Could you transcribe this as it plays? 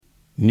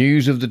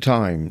News of the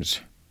Times.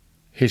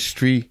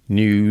 History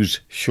News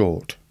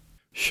Short.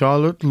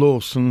 Charlotte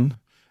Lawson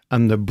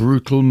and the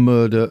brutal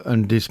murder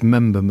and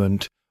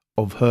dismemberment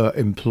of her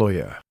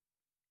employer.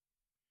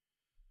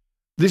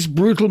 This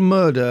brutal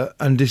murder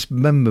and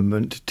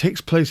dismemberment takes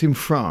place in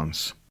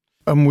France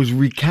and was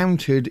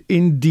recounted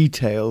in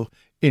detail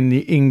in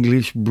the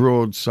English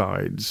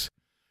broadsides,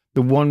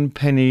 the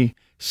one-penny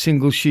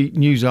single-sheet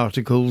news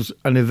articles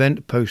and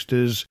event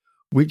posters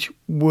which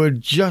were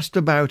just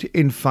about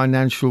in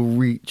financial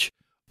reach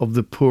of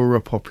the poorer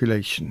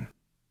population.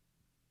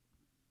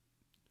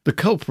 The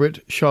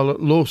culprit,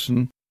 Charlotte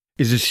Lawson,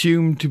 is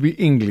assumed to be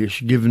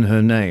English given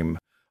her name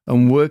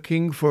and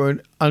working for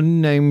an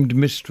unnamed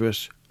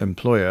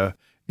employer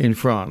in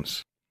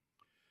France.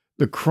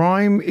 The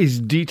crime is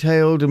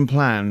detailed and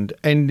planned,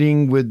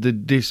 ending with the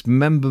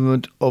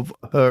dismemberment of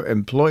her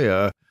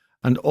employer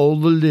and all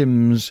the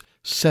limbs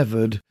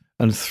severed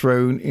and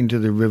thrown into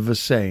the River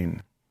Seine.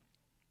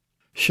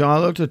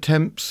 Charlotte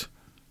attempts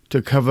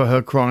to cover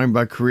her crime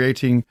by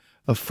creating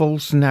a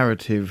false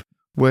narrative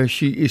where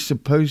she is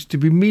supposed to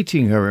be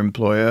meeting her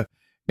employer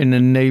in a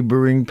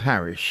neighbouring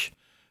parish,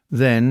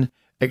 then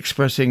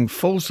expressing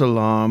false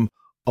alarm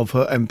of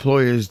her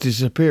employer's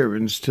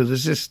disappearance to the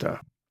sister.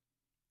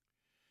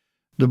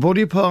 The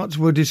body parts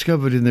were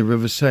discovered in the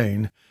River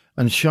Seine,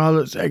 and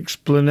Charlotte's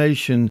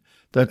explanation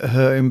that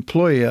her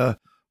employer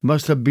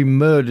must have been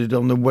murdered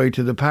on the way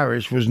to the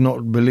parish was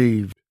not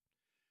believed.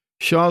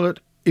 Charlotte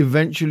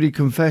eventually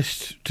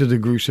confessed to the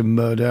gruesome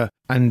murder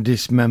and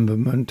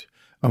dismemberment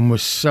and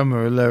was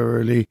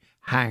summarily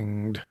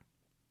hanged.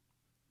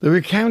 The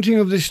recounting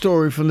of this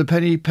story from the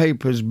penny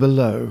papers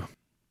below.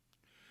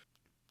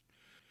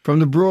 From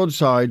the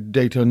broadside,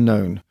 date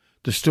unknown,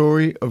 the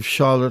story of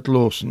Charlotte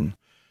Lawson.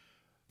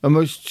 A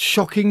most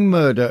shocking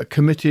murder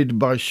committed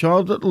by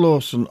Charlotte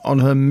Lawson on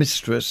her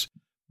mistress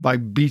by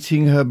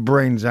beating her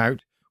brains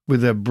out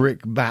with a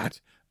brick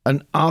bat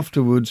and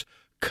afterwards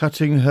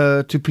cutting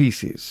her to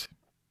pieces.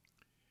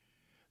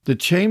 The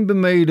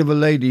chambermaid of a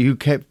lady who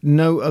kept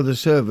no other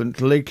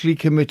servant lately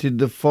committed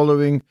the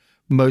following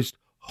most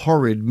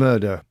horrid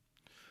murder.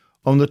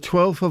 On the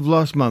 12th of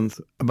last month,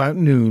 about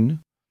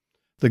noon,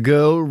 the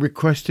girl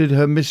requested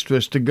her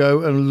mistress to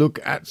go and look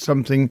at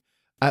something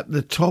at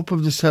the top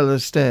of the cellar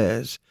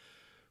stairs,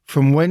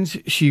 from whence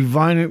she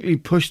violently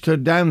pushed her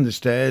down the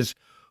stairs,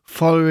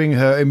 following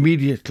her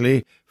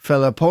immediately,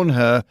 fell upon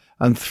her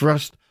and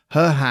thrust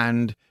her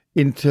hand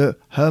into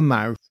her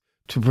mouth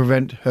to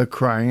prevent her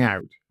crying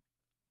out.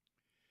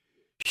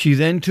 She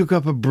then took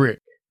up a brick,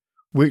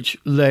 which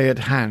lay at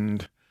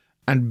hand,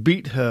 and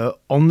beat her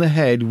on the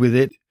head with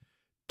it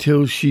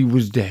till she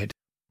was dead.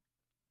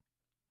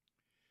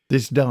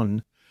 This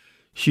done,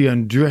 she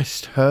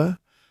undressed her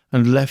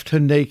and left her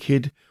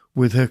naked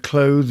with her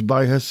clothes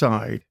by her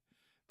side.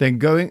 Then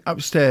going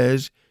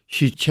upstairs,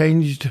 she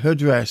changed her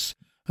dress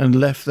and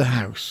left the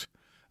house,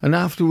 and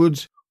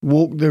afterwards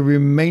walked the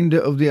remainder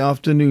of the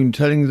afternoon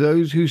telling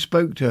those who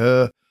spoke to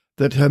her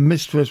that her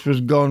mistress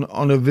was gone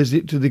on a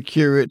visit to the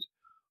curate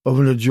of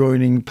an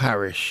adjoining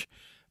parish,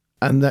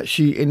 and that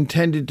she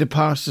intended to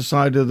pass the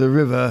side of the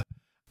river,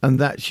 and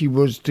that she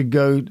was to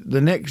go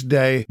the next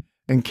day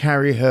and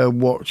carry her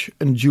watch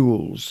and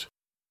jewels.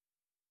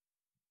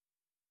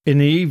 In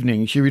the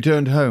evening she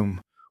returned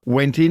home,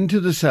 went into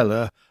the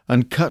cellar,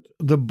 and cut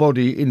the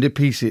body into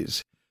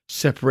pieces,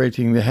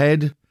 separating the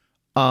head,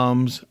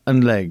 arms,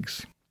 and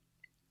legs.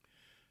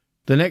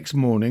 The next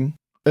morning,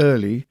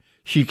 early,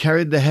 she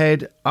carried the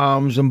head,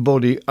 arms, and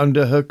body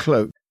under her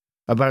cloak,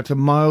 about a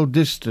mile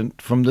distant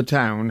from the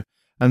town,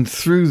 and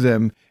threw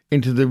them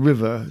into the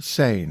River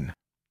Seine.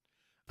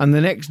 And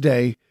the next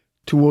day,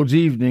 towards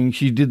evening,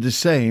 she did the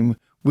same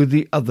with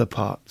the other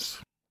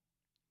parts.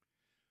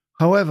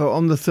 However,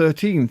 on the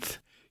 13th,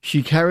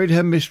 she carried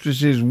her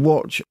mistress's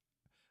watch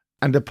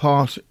and a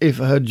part of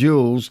her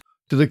jewels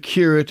to the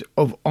curate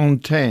of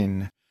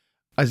Antin,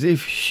 as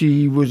if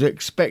she was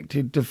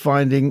expected to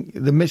finding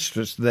the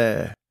mistress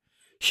there.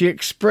 She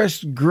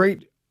expressed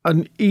great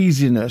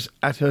uneasiness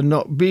at her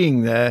not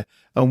being there,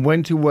 and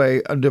went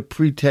away under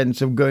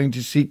pretence of going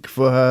to seek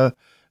for her,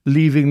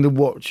 leaving the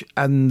watch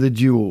and the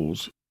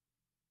jewels.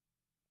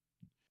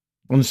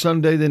 On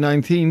Sunday the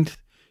 19th,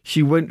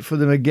 she went for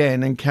them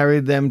again and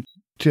carried them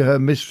to her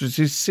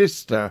mistress's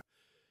sister,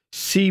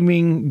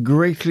 seeming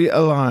greatly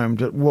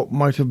alarmed at what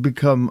might have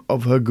become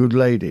of her good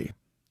lady.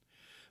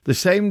 The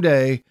same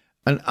day,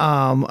 an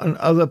arm and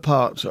other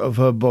parts of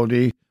her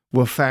body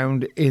were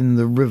found in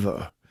the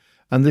river,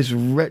 and this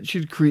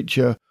wretched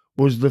creature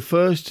was the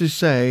first to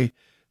say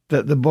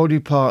that the body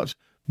parts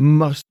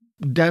must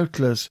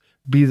doubtless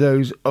be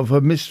those of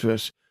her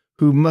mistress,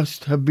 who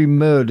must have been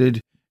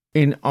murdered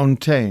in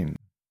Antin.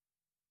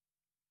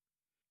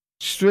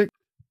 Strict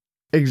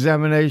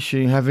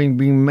examination having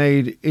been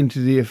made into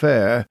the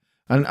affair,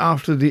 and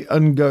after the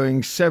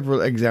ongoing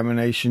several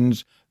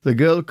examinations, the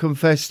girl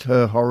confessed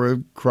her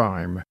horrid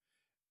crime,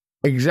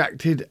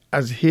 exacted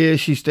as here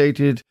she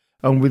stated,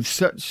 and with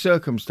such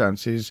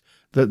circumstances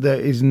that there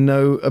is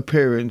no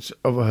appearance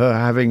of her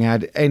having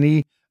had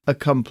any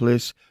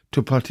accomplice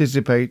to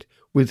participate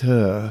with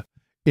her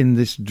in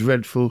this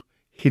dreadful,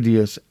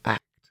 hideous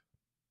act.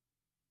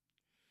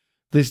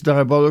 This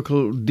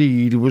diabolical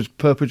deed was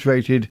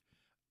perpetrated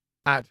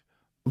at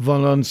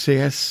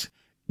Valenciennes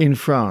in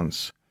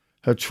France.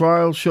 Her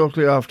trial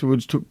shortly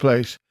afterwards took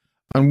place,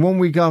 and 1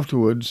 week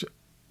afterwards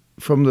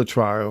from the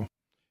trial,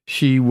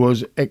 she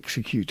was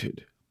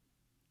executed.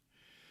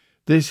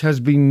 This has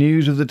been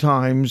news of the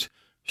times,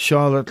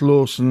 Charlotte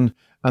Lawson,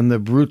 and the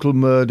brutal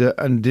murder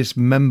and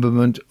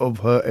dismemberment of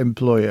her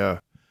employer.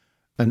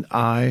 And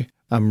I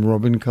am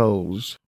Robin Coles.